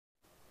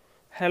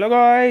Hello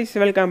guys,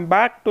 welcome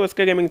back to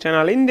SK Gaming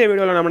channel. இந்த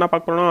வீடியோவில் நம்ம என்ன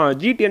பார்க்க போறோம்னா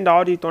GT and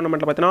RG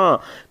டோர்னமெண்ட்டில் பார்த்தீங்கன்னா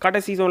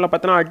கடைசி சீசனில்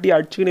பார்த்தீங்கன்னா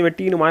அடிச்சுன்னு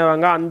வெட்டின்னு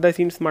மாய்வாங்க அந்த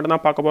சீன்ஸ் மட்டும்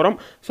தான் பார்க்க போகிறோம்.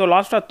 ஸோ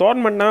லாஸ்ட்டாக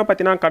டோர்னமெண்ட்னா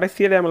பார்த்தீங்கன்னா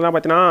கடைசி டைமில் தான்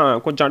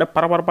பார்த்தீங்கன்னா கொஞ்சம் அப்படியே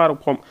பரபரப்பாக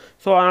இருக்கும்.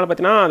 ஸோ அதனால்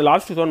பார்த்தீங்கன்னா அது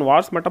லாஸ்ட் சோன்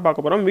வார்ஸ் மட்டும்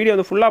பார்க்க போகிறோம். வீடியோ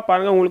வந்து ஃபுல்லாக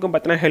பாருங்கள், உங்களுக்கும்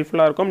பார்த்தீங்கன்னா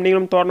ஹெல்ப்ஃபுல்லாக இருக்கும்.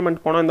 நீங்களும்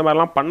டோர்னமெண்ட் போனால் இந்த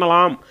மாதிரிலாம்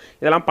பண்ணலாம்,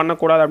 இதெல்லாம்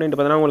பண்ணக்கூடாது அப்படின்ட்டு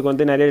பார்த்தீங்கன்னா உங்களுக்கு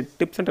வந்து நிறைய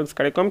டிப்ஸ் அண்ட் ட்ரிக்ஸ்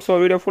கிடைக்கும். ஸோ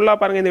வீடியோ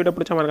ஃபுல்லாக பாருங்கள். இந்த வீடியோ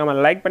பிடிச்ச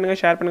மறக்காமல் லைக்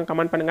பண்ணுங்கள், ஷேர் பண்ணுங்கள்,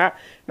 கமெண்ட் பண்ணுங்கள்.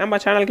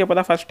 நம்ம சேனலுக்கு இப்போ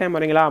தான் ஃபஸ்ட் டைம்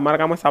வரீங்களா,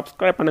 மறக்காமல்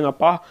சப்ஸ்கிரைப்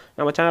பண்ணுங்கப்பா.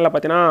 நம்ம சேனலில்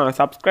பார்த்தீங்கன்னா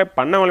சப்ஸ்கிரைப்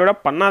பண்ணவங்கள விட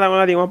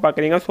பண்ணாதவங்க அதிகமாக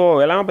பார்க்குறீங்க. ஸோ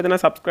எல்லாமே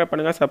பார்த்தீங்கன்னா சப்ஸ்கிரைப்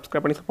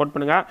பண்ணி சப்போர்ட்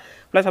பண்ணுங்கள்.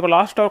 ப்ளஸ் அப்போ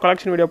லாஸ்ட்டாக ஒரு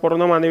கலெக்ஷன் வீடியோ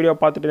போடுறோம், அந்த வீடியோ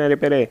பார்த்துட்டு நிறைய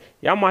பேர்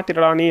ஏன்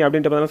மாற்றிடலாம் நீ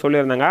அப்படின்ட்டு பார்த்தீங்கன்னா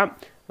சொல்லியிருந்தாங்க.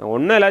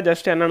 ஒன்றும் இல்லை,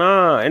 ஜஸ்ட் என்னென்னா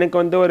எனக்கு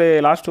வந்து ஒரு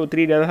லாஸ்ட்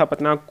 3 டேஸாக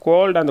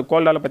பார்த்தீங்கன்னா அந்த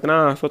கோல்டால் பார்த்தீங்கன்னா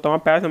சுத்தமாக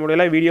பேச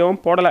முடியல, வீடியோவும்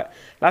போடலை.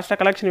 லாஸ்ட்டாக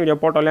கலெக்ஷன் வீடியோ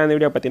போட்டோம்ல, அந்த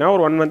வீடியோ பார்த்தீங்கன்னா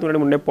ஒரு 1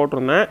 மந்த் முன்னே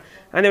போட்டிருந்தேன்.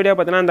 அந்த வீடியோ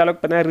பார்த்தீங்கன்னா அந்த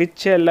அளவுக்கு பார்த்தீங்கன்னா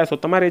ரிச்சே இல்லை,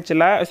 சுத்தமாக ரிச்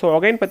இல்லை. ஸோ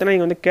அகைன் பார்த்தீங்கன்னா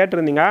நீங்கள் வந்து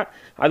கேட்டிருந்தீங்க,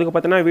 அதுக்கு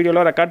பார்த்தீங்கன்னா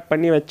வீடியோவில் ரெக்கார்ட்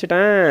பண்ணி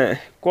வச்சுட்டேன்.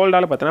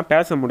 கோல்டால் பார்த்தீங்கன்னா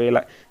பேச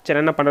முடியல.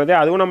 சரி என்ன பண்ணுறது,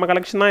 அதுவும் நம்ம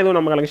கலெக்ஷன் தான், இதுவும்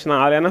நம்ம கலெக்ஷன்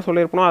தான். அதை என்ன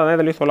சொல்லியிருப்போம் அதான்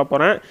இதில் சொல்ல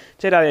போகிறேன்.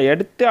 சரி அதை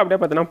எடுத்து அப்படியே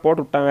பார்த்தீங்கன்னா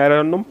போட்டு விட்டேன், வேறு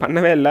ஒன்றும்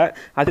பண்ணவே இல்லை.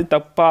 அது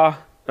தப்பா?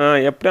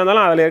 எப்படி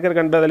இருந்தாலும் அதில் இருக்கிற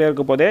கண்டு அதில்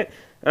இருக்க போது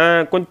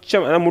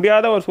கொஞ்சம்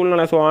முடியாத ஒரு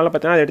சூழ்நிலை. ஸோ அதனால்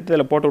பார்த்தீங்கன்னா அதை எடுத்து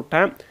அதில் போட்டு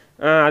விட்டேன்.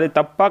 அது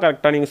தப்பாக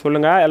கரெக்டாக நீங்கள்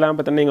சொல்லுங்கள். எல்லாம்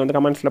பார்த்தீங்கன்னா நீங்கள் வந்து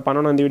கமெண்ட்ஸில்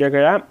பண்ணணும் இந்த வீடியோ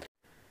கீழே.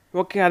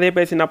 ஓகே, அதே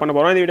பேசி என்ன பண்ண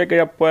போகிறோம், இந்த வீடியோ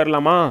கீழே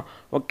போயிடலாமா?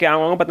 ஓகே,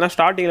 அவங்க பார்த்தீங்கன்னா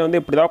ஸ்டார்டிங்கில் வந்து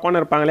இப்படி தான்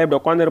உட்காந்துருப்பாங்களே, இப்படி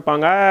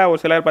உட்காந்துருப்பாங்க. ஒரு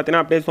சிலர்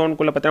பார்த்தீங்கன்னா அப்படியே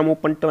ஜோனுக்குள்ளே பார்த்தீங்கன்னா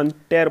மூவ் பண்ணிட்டு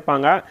வந்துட்டே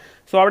இருப்பாங்க.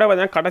 ஸோ அப்படியே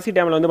பார்த்தீங்கன்னா கடைசி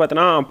டைமில் வந்து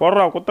பார்த்தீங்கன்னா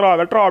போடுறா குத்துறா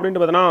வெட்டுறா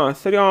அப்படின்ட்டு பார்த்தீங்கன்னா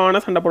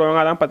சரியான சண்டை போடுவாங்க.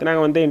 அதான்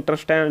பார்த்தீங்கன்னா வந்து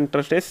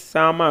இன்ட்ரெஸ்ட்டு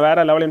செம்ம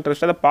வேறு லெவல்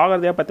இன்ட்ரெஸ்ட். அதை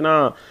பார்க்குறதே பார்த்தீங்கன்னா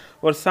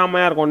ஒரு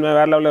செம்மையாக இருக்கும், உண்மையாக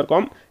வேறு லெவலில்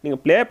இருக்கும். நீங்கள்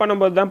ப்ளே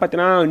பண்ணும்போது தான்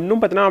பார்த்தீங்கன்னா இன்னும்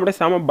பார்த்தீங்கன்னா அப்படியே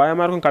செம்ம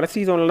பயமாக இருக்கும்.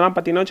 கடைசி ஜோனில் தான்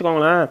பார்த்தீங்கன்னா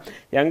வச்சுக்கோங்களேன்,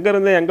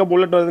 எங்கேருந்து எங்கே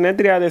புல்லட் வருதுன்னே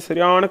தெரியாது,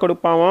 சரியான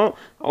கொடுப்பாவும்.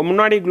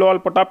 முன்னாடி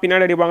க்ளோவால் போட்டால்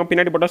பின்னாடி அடிப்பாங்க,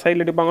 பின்னாடி போட்டால்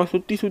சைடில் அடிப்பாங்க,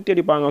 சுற்றி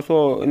அடிப்பாங்க. ஸோ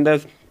இந்த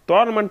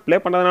டோர்னமெண்ட் ப்ளே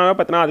பண்ணுறதுனால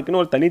பார்த்தீங்கன்னா அதுக்குன்னு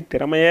ஒரு தனி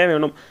திறமையே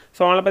வேணும்.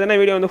 ஸோ அதனால்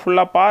பார்த்தீங்கன்னா வீடியோ வந்து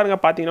ஃபுல்லாக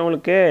பாருங்கள். பார்த்தீங்கன்னா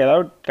உங்களுக்கு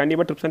ஏதாவது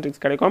கண்டிப்பாக டிப்ஸ் அண்ட்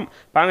ட்ரிக்ஸ் கிடைக்கும்.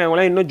 பாருங்கள்,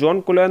 இவங்களாம் இன்னும்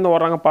ஜோனுக்குள்ளே இருந்து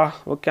ஓடுறாங்கப்பா.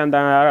 ஓகே, அந்த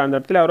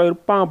இடத்துல யாரோ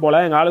இருப்பாங்க போல்.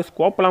 எங்கள் ஆளு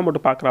ஸ்கோப்பெல்லாம்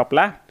போட்டு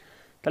பார்க்குறாப்புல.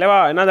 தலைவா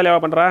என்ன தலைவா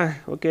பண்ணுறா?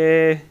 ஓகே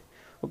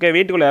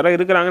வீட்டுக்குள்ளே யாரோ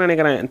இருக்கிறாங்கன்னு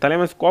நினைக்கிறேன்.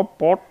 தலைவன் ஸ்கோப்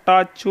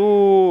போட்டாச்சு.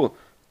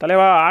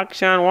 தலைவா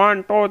ஆக்ஷன் 1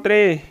 2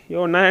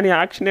 3. நான் நீ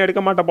ஆக்ஷனே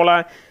எடுக்க மாட்டேன் போல்.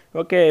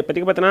 ஓகே,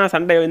 இப்போதைக்கு பார்த்தீங்கன்னா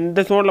சண்டே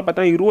இந்த ஜோனில்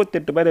பார்த்தீங்கன்னா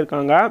 28 பேர்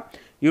இருக்காங்க.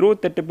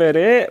 28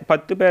 பேர்,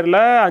 10 பேரில்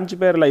 5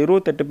 பேரில்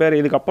 28 பேர்.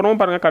 இதுக்கப்புறம்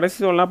பாருங்கள் கடைசி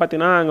ஜோன்லாம்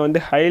பார்த்தீங்கன்னா அங்கே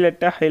வந்து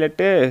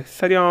ஹைலைட்டு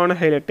சரியான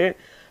ஹைலைட்டு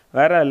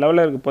வேறு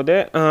லெவலில் இருக்க போது.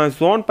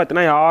 ஜோன்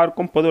பார்த்தீங்கன்னா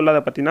யாருக்கும் பொது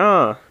இல்லாத பார்த்தீங்கன்னா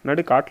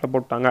நடு காட்டில்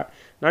போட்டாங்க.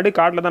 நடு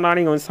காட்டில் தான்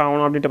நீங்கள் வந்து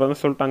சாகணும் அப்படின்ட்டு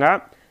பார்த்தீங்கன்னா சொல்லிட்டாங்க.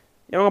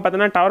 இவங்க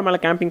பார்த்தீங்கன்னா டவர் மேலே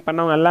கேம்பிங்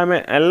பண்ணவங்க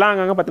எல்லாம்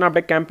அங்கங்கே பார்த்தீங்கன்னா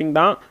அப்படியே கேம்பிங்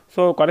தான்.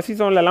 ஸோ கடைசி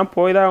ஜோனில் எல்லாம்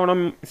போய் தான்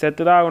ஆகணும்,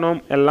 செத்து தான் ஆகணும்,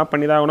 எல்லாம்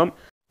பண்ணி தான் ஆகணும்.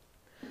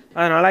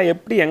 அதனால்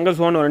எப்படி எங்கள்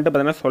ஜோன் வந்துட்டு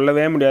பார்த்தீங்கன்னா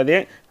சொல்லவே முடியாது.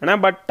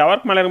 ஆனால் பட்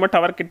டவருக்கு மேலே இருக்கும்போது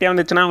டவர் கிட்டே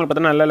வந்துச்சுன்னா அவங்களுக்கு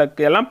பார்த்தீங்கன்னா நல்ல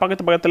லக்கு. எல்லாம்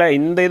பக்கத்தில்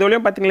இந்த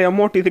இதுலேயும் பார்த்தீங்களா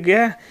அமௌண்ட் இதுக்கு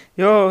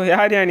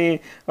யார் நீ?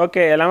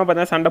 ஓகே, எல்லாமே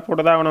பார்த்தீங்கன்னா சண்டை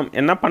போட்டு தான் ஆகணும்.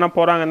 என்ன பண்ண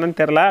போகிறாங்கன்னு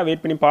தெரில,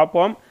 வெயிட் பண்ணி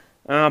பார்ப்போம்.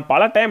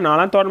 பல டைம்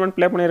நான்லாம் டோர்னமெண்ட்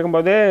ப்ளே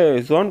பண்ணியிருக்கும்போது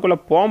ஜோனுக்குள்ளே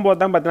போகும்போது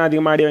தான் பார்த்தீங்கன்னா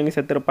அதிகமாக அடி வாங்கி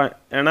செத்துருப்பேன்.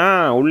 ஏன்னா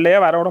உள்ளே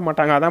வர விட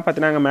மாட்டாங்க. அதான்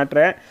பார்த்தீங்கன்னா அங்கே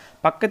மேட்ரு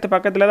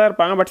பக்கத்தில் தான்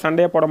இருப்பாங்க, பட்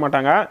சண்டையே போட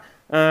மாட்டாங்க.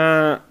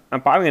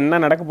 பாருங்கள் என்ன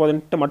நடக்க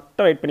போகுதுன்ட்டு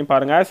மட்டும் வெயிட் பண்ணி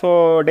பாருங்கள். ஸோ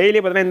டெய்லி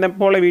பார்த்தீங்கன்னா இந்த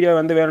போல் வீடியோ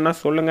வந்து வேணும்னா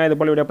சொல்லுங்கள். இது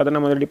போல் வீடியோ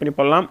பார்த்தீங்கன்னா நம்ம ரெடி பண்ணி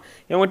போடலாம்.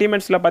 இவங்க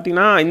டீம்மேட்ஸில்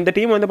பார்த்தீங்கன்னா இந்த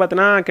டீம் வந்து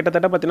பார்த்தீங்கன்னா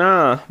கிட்டத்தட்ட பார்த்தீங்கன்னா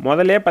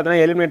முதல்லே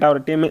பார்த்தீங்கன்னா எலிமினேட்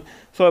ஆகிற டீமு.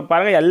 ஸோ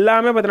பாருங்கள்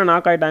எல்லாமே பார்த்தீங்கன்னா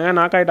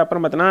நாக் ஆகிட்ட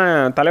அப்புறம் பார்த்தீங்கன்னா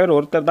தலைவர்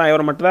ஒருத்தர் தான்,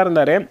 இவர் மட்டும் தான்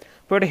இருந்தார்.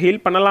 போய்ட்டு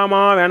ஹீல்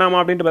பண்ணலாமா வேணாமா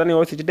அப்படின்ட்டு பார்த்தீங்கன்னா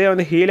யோசிச்சுட்டு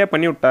வந்து ஹீலே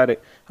பண்ணி விட்டார்.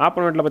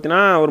 ஆப்போனண்ட்டில்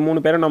பார்த்தீங்கன்னா ஒரு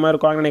 3 பேர் நம்ம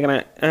இருக்காங்கன்னு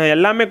நினைக்கிறேன்.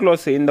 எல்லாமே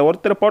க்ளோஸ். இந்த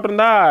ஒருத்தர்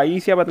போட்டிருந்தா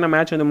ஈஸியாக பார்த்தீங்கன்னா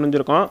மேட்ச் வந்து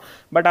முடிஞ்சிருக்கும்.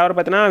 பட் அவர்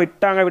பார்த்தீங்கன்னா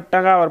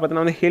விட்டாங்க. அவர்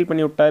பார்த்தீங்கன்னா வந்து ஹீல் பண்ணி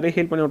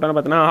விட்டான்னு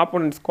பார்த்தீங்கன்னா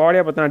ஆப்போனண்ட்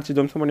ஸ்குவாடியாக பார்த்தீங்கன்னா அடிச்சு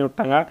ஜம்ப் பண்ணி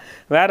விட்டாங்க.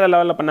 வேறு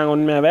லெவலில் பண்ணாங்க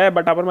உண்மையாகவே.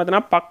 பட் அப்புறம்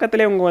பார்த்தீங்கன்னா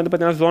பக்கத்துலேயே இவங்க வந்து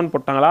பார்த்தீங்கன்னா ஜோன்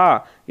போட்டாங்களா,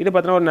 இது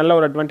பார்த்தீங்கன்னா ஒரு நல்ல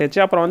ஒரு அட்வான்டேஜ்.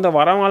 அப்புறம் வந்து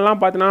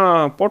வரவங்கலாம் பார்த்தீங்கன்னா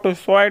போட்டு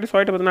சோயிட்டு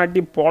பார்த்தீங்கன்னா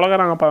அடி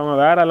பொழகிறாங்கப்பா. அவங்க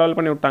வேறு லெவல்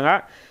பண்ணி விட்டாங்க.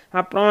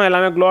 அப்புறம்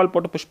எல்லாமே க்ளோவால்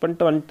போட்டு புஷ்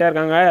பண்ணிட்டு வந்துட்டே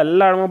இருக்காங்க.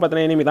 எல்லா இடமும்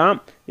பார்த்தீங்கன்னா எனிமி தான்.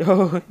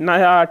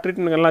 நான்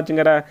ட்ரீட்மெண்ட்லாம்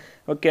வச்சுங்கிற.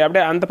 ஓகே,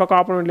 அப்படியே அந்த பக்கம்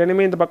ஆப்போனண்ட்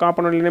எனிமி, இந்த பக்கம்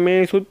ஆப்போனண்ட் எனிமி,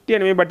 சுற்றி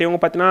எனிமி. பட் இவங்க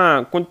பார்த்தீங்கன்னா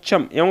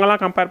கொஞ்சம்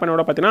இவங்கெல்லாம் கம்பேர் பண்ணி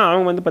விட பார்த்தீங்கன்னா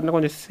அவங்க வந்து பார்த்தீங்கன்னா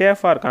கொஞ்சம்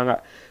சேஃபாக இருக்காங்க.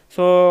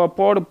 ஸோ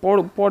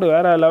போடு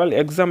வேறு level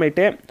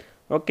எக்ஸாமைட்டு.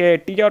 Okay,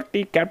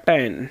 TRT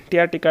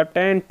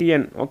captain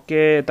TN.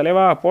 Okay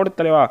தலைவா போடு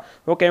தலைவா.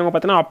 ஓகே, இவங்க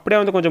பார்த்தீங்கன்னா அப்படியே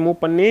வந்து கொஞ்சம் மூவ்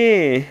பண்ணி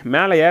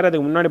மேலே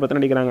ஏறதுக்கு முன்னாடி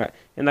பார்த்தீங்கன்னா அடிக்கிறாங்க.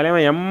 இந்த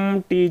தலைவன்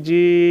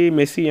எம்டிஜி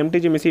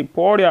மெஸ்ஸி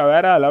போடியா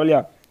வேறு லெவலியா.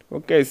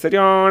 ஓகே,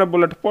 சரியான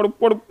புல்லட்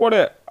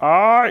போடு.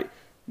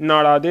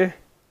 என்னடா அது,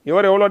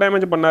 இவர் எவ்வளோ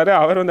டேமேஜ் பண்ணார்,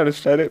 அவர் வந்து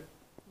அடிச்சிட்டாரு.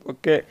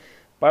 ஓகே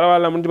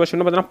பரவாயில்ல, முடிஞ்சு போச்சு.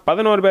 இன்னும் பார்த்தீங்கன்னா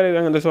 11 பேர்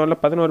இருக்காங்க இந்த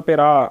ஜோனில். 11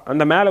 பேரா?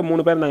 அந்த மேலே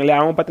 3 பேர் இருந்தாங்க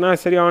இல்லையா, அவங்க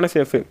பார்த்தீங்கன்னா சரியான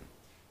சேஃபு.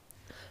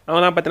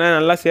 அவங்க தான் பார்த்தீங்கன்னா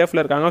நல்லா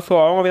சேஃபில் இருக்காங்க. ஸோ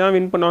அவங்க தான்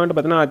வின் பண்ணுவாங்கன்ட்டு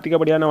பார்த்தீங்கன்னா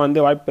அதிகப்படியான வந்து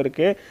வாய்ப்பு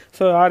இருக்குது.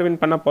 ஸோ யார் வின்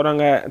பண்ண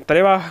போகிறாங்க?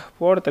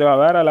 தலைவா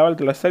வேறு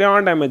லெவல்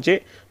சரியான டேமேஜ்.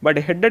 பட்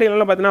ஹெட்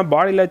அடிக்கலாம் பார்த்தீங்கன்னா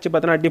பாடியில் வச்சு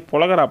பார்த்தீங்கன்னா அடி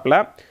பொழகிறாப்பில்.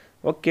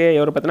 ஓகே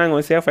இவர் பார்த்தீங்கன்னா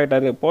அங்கே சேஃப்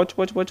ஆகிட்டாரு. போச்சு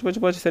போச்சு போச்சு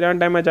போச்சு போச்சு சரியான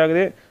டேமேஜ்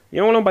ஆகுது.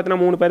 இவங்களும்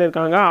பார்த்தீங்கன்னா 3 பேர்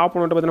இருக்காங்க.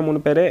 ஆப்போனண்ட்டு பார்த்தீங்கன்னா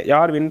 3 பேர்.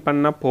 யார் வின்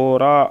பண்ண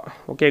போகிறா?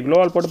 ஓகே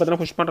க்ளோவால் போட்டு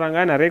பார்த்தீங்கன்னா புஷ்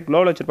பண்ணுறாங்க. நிறைய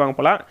க்ளோவால் வச்சுருப்பாங்க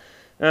போல்.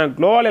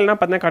 க்ளோவால் இல்லைனா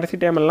பார்த்தீங்கன்னா கடைசி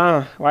டைமெல்லாம்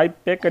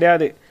வாய்ப்பே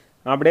கிடையாது.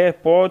 அப்படியே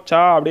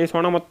போச்சா அப்படியே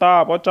சொன்னமொத்தா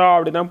போச்சா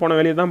அப்படி தான் போனோம்,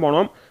 வெளியே தான்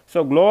போனோம். ஸோ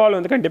க்ளோவால்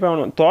வந்து கண்டிப்பாக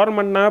வேணும்.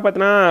 டோர்னமெண்ட்னா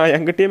பார்த்தீங்கன்னா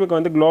எங்கள் டீமுக்கு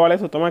வந்து க்ளோவாலே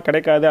சுத்தமாக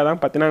கிடைக்காது. அதான்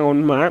பார்த்தீங்கன்னா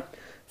உண்மை.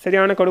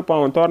 சரியான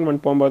கடுப்பாகும்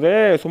டோர்னமெண்ட் போகும்போது.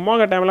 சும்மா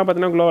டைம்லாம்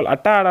பார்த்தீங்கன்னா க்ளோவல்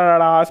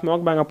அட்டாடா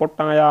ஸ்மோக் பேங்கை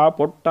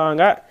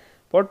போட்டாங்க.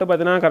 போட்டு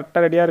பார்த்தீங்கன்னா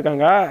கரெக்டாக ரெடியாக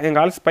இருக்காங்க.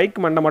 எங்கள் ஆள்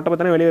ஸ்பைக் மண்டை மட்டும்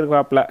பார்த்தீங்கன்னா வெளியே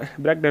இருக்காப்பில்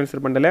பிரேக்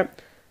டான்ஸர் பண்டில்.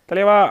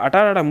 தலைவா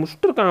அட்டாடா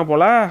முடிச்சுட்டுருக்காங்க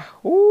போல்.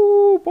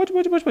 போச்சு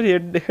போச்சு போச்சு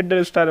போச்சு ஹெட்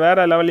ஸ்டார்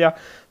வேறு லெவலியா.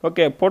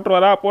 ஓகே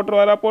போட்டுருவாரா.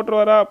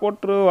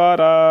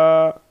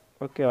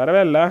 ஓகே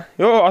வரவே இல்லை.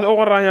 அதை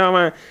ஓடுறான்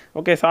அவன்.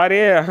 ஓகே சாரி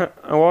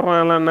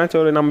ஓடுறான்லாம்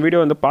சரி நம்ம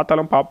வீடியோ வந்து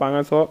பார்த்தாலும் பார்ப்பாங்க.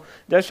 ஸோ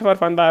ஜஸ்ட் ஃபார்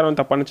ஃபன் தான் யாரும்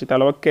தப்பாக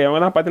நினச்சிட்டாலும். ஓகே அவங்க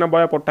தான் பார்த்தீங்கன்னா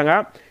போய் போட்டாங்க.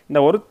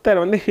 இந்த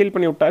ஒருத்தர் வந்து ஹீல்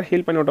பண்ணி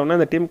விட்டோன்னா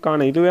இந்த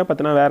டீமுக்கான இதுவே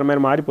பார்த்தீங்கன்னா வேறு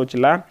மாதிரி மாறி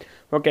போச்சுல்ல.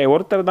 ஓகே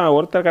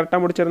ஒருத்தர் கரெக்டாக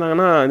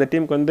முடிச்சிருந்தாங்கன்னா இந்த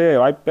டீமுக்கு வந்து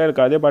வாய்ப்பே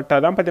இருக்காது. பட்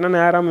அதான் பார்த்தீங்கன்னா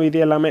நேரம் இது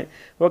எல்லாமே.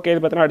 ஓகே இது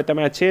பார்த்தீங்கன்னா அடுத்த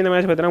மேட்ச். இந்த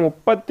மேட்ச் பார்த்தீங்கன்னா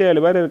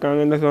 37 பேர் இருக்காங்க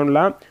இந்த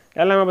ஜோனில்.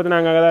 எல்லாமே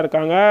பார்த்தீங்கன்னா அங்கே தான்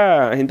இருக்காங்க.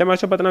 இந்த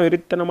மேட்ச்சை பார்த்தீங்கன்னா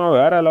விரித்தனமாக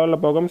வேறு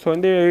லெவலில் போகும். ஸோ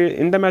வந்து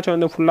இந்த மேட்ச்சை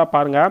வந்து ஃபுல்லாக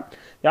பாருங்கள்.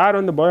 யார்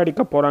வந்து பாய்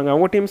அடிக்க போகிறாங்க,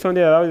 உங்கள் டீம்ஸ்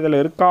வந்து ஏதாவது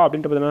இதில் இருக்கா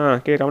அப்படின்ட்டு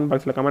பார்த்தீங்கன்னா கமெண்ட்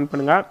பாக்ஸில் கமெண்ட்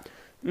பண்ணுங்கள்.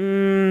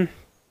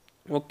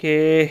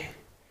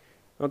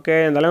 ஓகே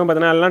இந்த அளவு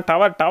பார்த்தீங்கன்னா எல்லாம்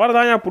டவர்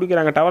தான் ஏன்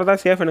பிடிக்கிறாங்க. டவர் தான்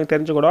சேஃப் எனக்கு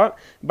தெரிஞ்சுக்கூடும்.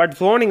 பட்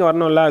ஜோனிங்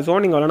வரணும்ல.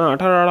 ஜோனிங் வரணும்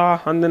அட்டாடா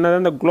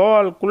அந்த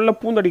க்ளோவால்குள்ளே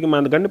பூந்தடிக்குமா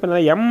அந்த கன்று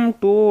பார்த்தீங்கன்னா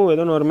M2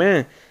 எதுன்னு வருமே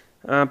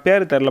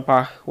பேர் தெரிலப்பா.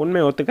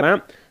 உண்மையை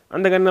ஒத்துக்கிறேன்.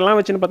 அந்த கண்ணெல்லாம்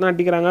வச்சுன்னு பார்த்தா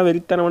அடிக்கிறாங்க.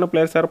 வெறித்தனமான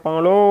பிளேயர்ஸாக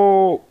இருப்பாங்களோ.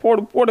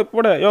 போடு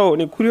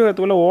நீ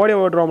குறிவத்துக்குள்ளே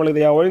ஓடுறோம்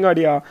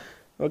ஒழுங்காடியா.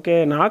 ஓகே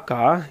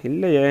நாக்கா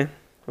இல்லையே.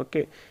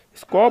 ஓகே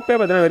ஸ்கோப்பே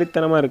பார்த்தீங்கன்னா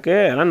வெறித்தனமாக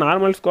இருக்குது. எல்லாம்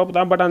நார்மல் ஸ்கோப்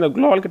தான். பட் அந்த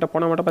க்ளோவால் கிட்ட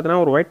போனால் மட்டும்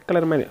பார்த்தீங்கன்னா ஒரு ஒயிட்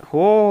கலர் மாதிரி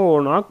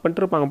நாக்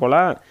பண்ணிட்டுருப்பாங்க போல்.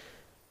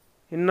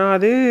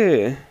 என்னது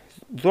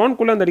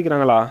ஜோனுக்குள்ளே வந்து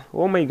அடிக்கிறாங்களா?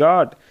 ஓ மை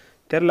காட்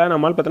தெரில.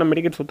 நம்மளால் பார்த்தீங்கன்னா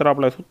மெடிக்கெட்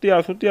சுற்றுறாப்புல.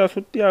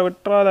 சுற்றியா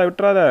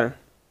விட்டுறாத.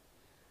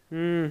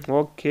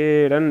 Okay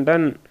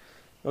done.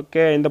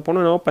 ஓகே இந்த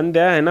பொண்ணு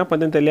என்ன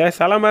பந்துன்னு தெரியல.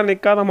 சில மாதிரி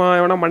நிற்காதம்மா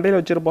எவனா மண்டையில்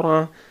வச்சுட்டு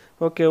போகிறான்.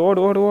 ஓகே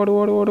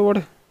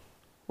ஓடு.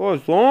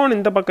 ஜோன்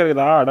இந்த பக்கம்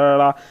இருக்குதா?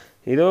 அடடா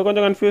இது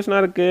கொஞ்சம்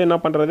கன்ஃபியூஷனாக இருக்குது. என்ன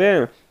பண்ணுறது?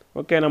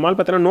 ஓகே நம்மளால்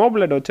பார்த்தீங்கன்னா நோ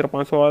பிளட்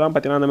வச்சுருப்பான். ஸோ அதான்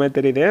பார்த்தீங்கன்னா அந்த மாதிரி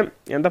தெரியுது.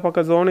 எந்த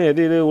பக்கம் ஜோனு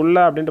எது இது உள்ள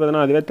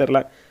அப்படின்றதுனா அதுவே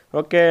தெரில.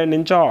 Okay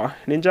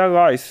ninja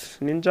guys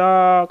ninja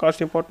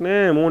costume போட்டுன்னு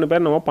 3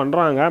 பேர் நம்ம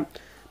பண்ணுறாங்க.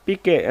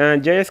 PK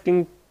JS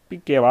king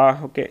பிகேவா?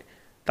 ஓகே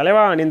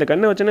தலைவா நீ இந்த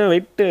கன்று வச்சுன்னு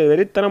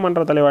வெறித்தனம்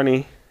பண்ணுற தலைவா. நீ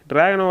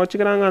ட்ராகனை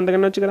வச்சுக்கிறாங்க, அந்த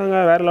கன்று வச்சுக்கிறாங்க,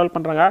 வேறு லெவல்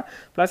பண்ணுறாங்க.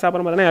 ப்ளஸ்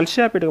அப்புறம் பார்த்தீங்கன்னா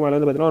எல்ஷாப்பிட்டுக்கு மேலே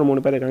வந்து பார்த்தீங்கன்னா ஒரு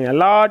 3 பேர் இருக்காங்க.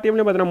 எல்லா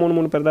டீம்லேயும் பார்த்தீங்கன்னா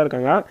 3 பேர் தான்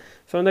இருக்காங்க.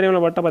 ஸோ இந்த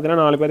டீமில் மட்டும்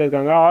பார்த்தீங்கன்னா 4 பேர்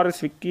இருக்காங்க.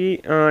 ஆர்எஸ் விக்கி,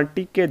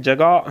 டிகே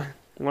ஜகா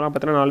இவங்களாம்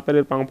பார்த்தீங்கன்னா 4 பேர்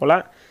இருப்பாங்க போல்.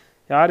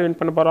 யார் வின்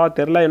பண்ண போகிறா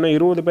தெரில. இன்னும்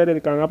 20 பேர்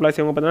இருக்காங்க. ப்ளஸ்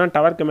இவங்க பார்த்தீங்கன்னா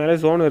டவருக்கு மேலே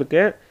ஜோன்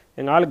இருக்குது.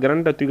 எங்கள் ஆள்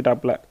கிரனேட்டை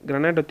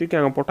தூக்கி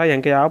அங்கே போட்டால்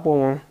எங்கேயா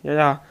போவோம்.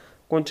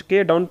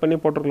 கொஞ்சம் டவுன் பண்ணி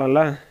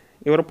போட்டிருக்கலாம்ல.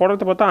 இவர்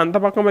போடுறத பார்த்தா அந்த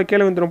பக்கம் போய்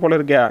கீழே வந்துடும் போல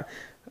இருக்கே.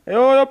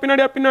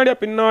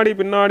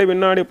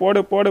 பின்னாடி போடு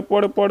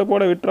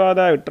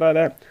விட்டுறாத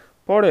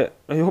போடு.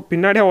 ஐயோ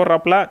பின்னாடியே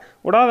ஓடுறாப்புல.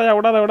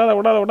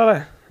 விடாத.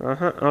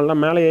 நல்லா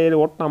மேலே ஏறி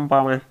ஓட்டான்ப்பா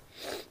அவன்.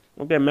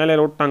 ஓகே மேலே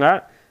ஏறி ஓட்டாங்க.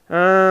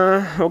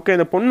 ஓகே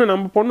இந்த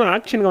நம்ம பொண்ணு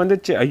ஆக்ஷனுக்கு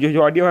வந்துச்சு.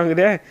 ஐயோ அடி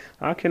வாங்குதே.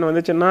 ஆக்ஷன்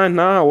வந்துச்சுன்னா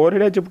நான் ஒரு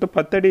அடி வச்சு விட்டு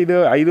 10 அடி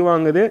இது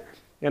வாங்குது.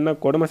 என்ன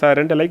கொடுமை சார்.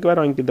 2 லைக்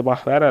வேறு வாங்கிக்குதுப்பா.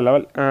 வேறு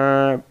லெவல்.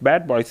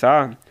 பேட் பாய்ஸா?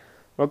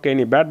 ஓகே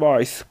நீ பேட்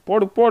பாய்ஸ்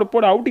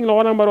போடு. அவுட்டிங்கில்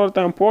ஓராம்பர்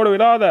ஒருத்தன் போடு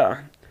விடாத.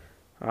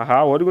 ஆஹா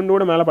ஒரு குண்டு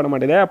கூட மேலே பண்ண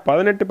மாட்டேதே.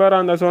 18 பேரா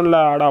அந்த சோனில்.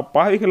 அடா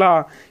பாவிங்களா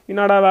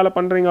என்னடா வேலை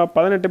பண்ணுறீங்க?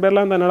 18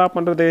 பேர்லாம் அந்த என்னடா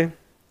பண்ணுறது?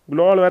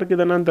 க்ளோவால்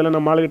வரைக்கும் என்னன்னு தெரியல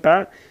நம்ம ஆளுகிட்ட.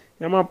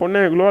 ஏமா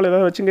பொண்ணு க்ளோவால்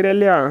ஏதாவது வச்சுங்கிறியா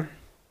இல்லையா?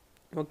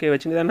 ஓகே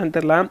வச்சுங்கிறதானு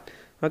தெரில.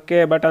 ஓகே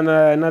பட் அந்த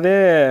என்னது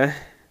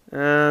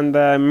அந்த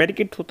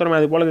மெடிக்கெட் சுற்றுறோம்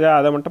அது போல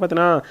அதை மட்டும்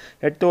பார்த்தீங்கன்னா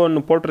எடுத்து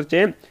ஒன்று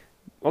போட்டுருச்சு.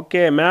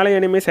 ஓகே மேலே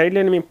எனிமி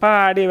சைடில் எனிமி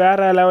அடி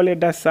வேறு லெவல்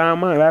எட்டு.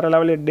 ஆமாம் வேறு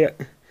லெவல் எட்டு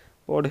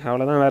போடு.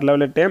 அவ்வளோதான் வேறு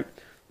லெவல் எட்டு.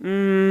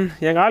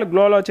 எங்கள் ஆள்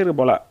க்ளோவில் வச்சுருக்கு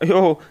போல். ஐயோ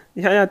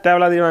ஏன்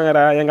தேவையில்லாத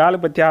வாங்குற. எங்கள் ஆள்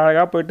பற்றி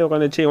அழகாக போயிட்டு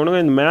உட்காந்துச்சு. இவனுங்க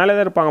இந்த மேலே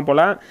தான் இருப்பாங்க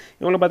போல்.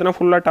 இவங்களுக்கு பார்த்தீங்கன்னா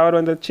ஃபுல்லாக டவர்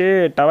வந்துருச்சு.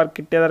 டவர்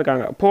கிட்டே தான்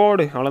இருக்காங்க.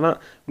 போடு அவ்வளோதான்.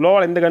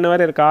 க்ளோவில் இந்த கன்று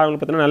வேறு இருக்கா.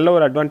 அவங்களுக்கு பார்த்தீங்கன்னா நல்ல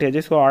ஒரு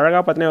அட்வான்டேஜ். ஸோ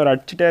அழகாக பார்த்தீங்கன்னா அவர்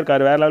அடிச்சுட்டே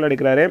இருக்கார். வேறு லெவலில்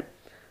அடிக்கிறாரு.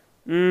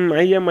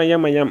 ஐஎம்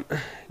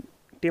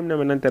டீம்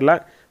நேம் என்னன்னு தெரில.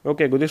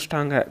 ஓகே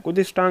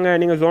குதிச்சிட்டாங்க.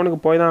 நீங்கள்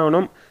ஜோனுக்கு போய் தான்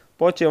ஆகணும்.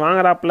 போச்சு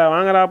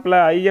வாங்குறாப்புல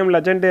ஐஎம்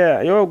லெஜெண்டு.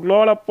 ஐயோ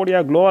க்ளோவில் போடியா.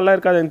 க்ளோவெல்லாம்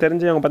இருக்காது எனக்கு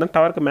தெரிஞ்சு. அவங்க பார்த்தீங்கன்னா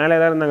டவருக்கு மேலே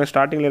தான் இருந்தாங்க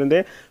ஸ்டார்டிங்லேருந்து.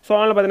 ஸோ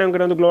அதனால் பார்த்தீங்கன்னா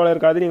உங்ககிட்ட வந்து க்ளோவில்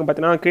இருக்காது. நீங்கள்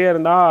பார்த்தீங்கன்னா கீழே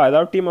இருந்தால்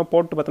ஏதாவது டீமை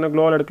போட்டு பார்த்தீங்கன்னா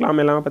க்ளோவில்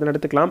எடுக்கலாம். எல்லாமே பார்த்தீங்கன்னா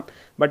எடுத்துக்கலாம்.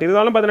 பட்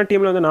இருந்தாலும் பார்த்தீங்கன்னா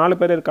டீமில் வந்து 4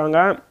 பேர் இருக்காங்க.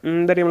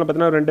 இந்த டீமில்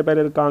பார்த்தீங்கன்னா 2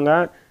 பேர்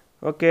இருக்காங்க.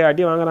 ஓகே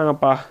அடி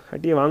வாங்குறாங்கப்பா.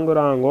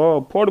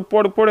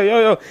 போடு.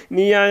 யோ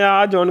நீ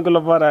ஏன்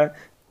ஜோனுக்குள்ளே போகிற?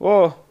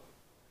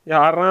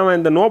 யாராம்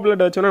இந்த நோ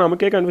பிளட் வச்சோன்னா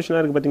நமக்கே கன்ஃபியூஷனாக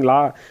இருக்குது பார்த்தீங்களா.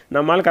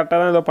 நம்மளால் கரெக்டாக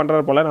தான் ஏதோ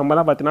பண்ணுறது போல். நம்ம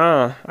தான் பார்த்தீங்கன்னா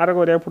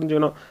அரைக்குறையாக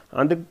புரிஞ்சுக்கணும்.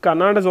 அதுக்கு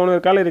அண்ணாண்ட ஜோன்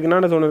இருக்கா இல்லை இதுக்கு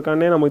என்னாண்ட ஜோன்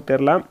இருக்கானே நமக்கு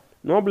தெரில.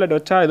 நோ பிளட்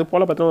வச்சா இது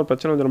போல் பார்த்தீங்கன்னா ஒரு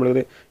பிரச்சனை வந்து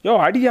நம்மளுக்கு.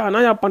 அடியா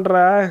நான்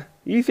பண்ணுற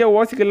ஈஸியாக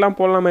ஓசிக்கெல்லாம்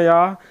போடலாமையா.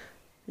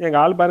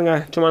 எங்கள் ஆள்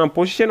பாருங்கள் சும்மா நான்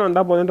பொசிஷன்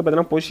வந்தால் போதுன்ட்டு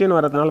பார்த்தீங்கன்னா பொசிஷன்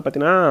வரதுனால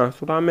பார்த்தீங்கன்னா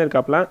சுடாமல்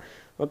இருக்காப்புல.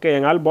 ஓகே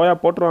எங்கள் ஆள் போயா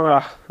போட்டுருவாங்களா,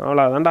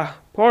 அவ்வளோதான்டா,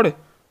 போடு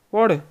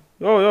போடு.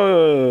 யோ யோ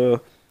யோ,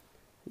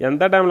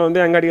 எந்த டைமில்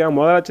வந்து எங்கே அடிக்கிறாங்க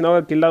முதலாச்சுன்னா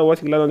ஒரு கில்லாத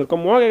ஓசி கில்லாத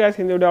வந்திருக்கும். ஓகே காய்ஸ்,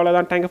 இந்த வீடியோ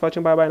அவ்வளோதான். தேங்க்யூ ஃபார்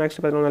வாட்சிங். பாய் பாய். நெக்ஸ்ட்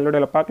பார்த்தீங்கன்னா நல்ல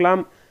வீடியோவில்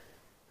பார்க்கலாம்.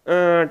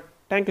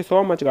 Thank you so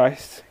much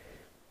guys.